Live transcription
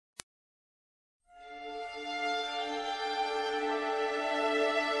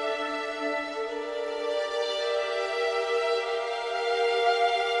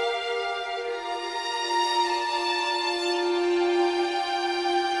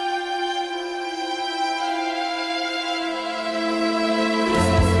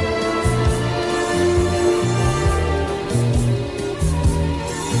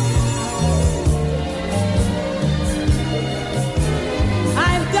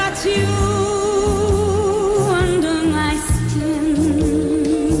got you under my skin.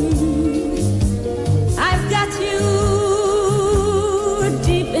 I've got you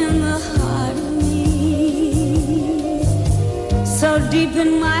deep in the heart of me. So deep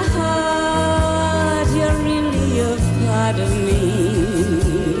in my heart, you're really a part of me.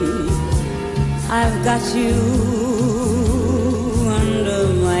 I've got you under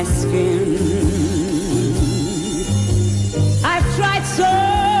my skin. I've tried so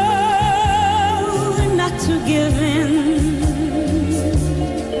not to give in.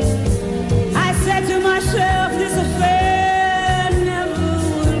 I said to myself, this affair never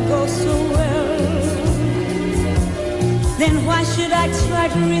will go so well. Then why should I try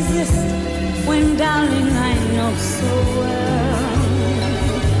to resist when, darling, I know so well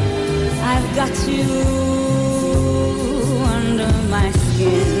I've got you under my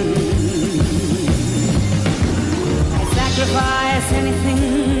skin. I sacrifice anything,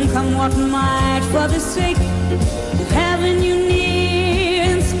 come what might, for the sake of having you near,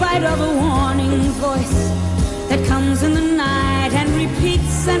 in spite of a warning voice that comes in the night and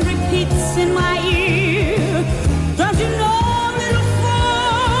repeats in my ear. Don't you know, little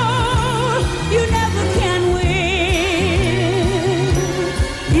fool, you never can win.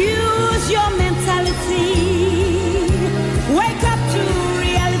 Use your mentality, wake up to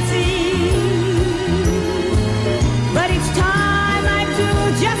reality. But each time I do,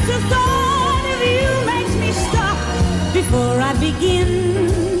 just the thought of you makes me stop before I begin.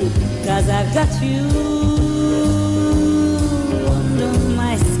 'Cause I've got you under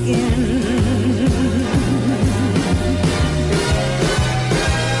my skin.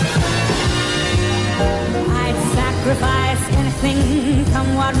 I'd sacrifice anything, come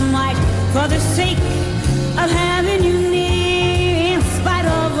what might, for the sake of having you near, in spite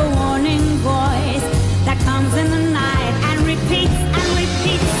of a warning voice that comes in the night and repeats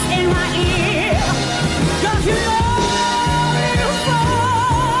in my ear. Don't you know, little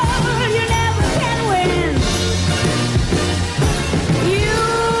fool, you never can win.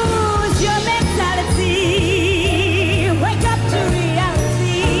 Use your mentality, wake up to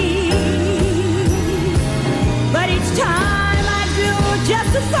reality. But each time I do, just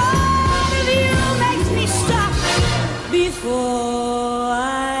the thought of you makes me stop before I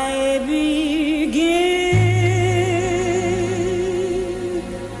begin.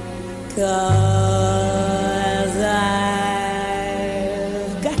 'Cause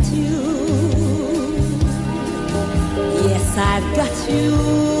I've got you. Yes, I've got you.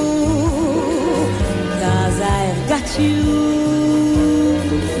 'Cause I've got you.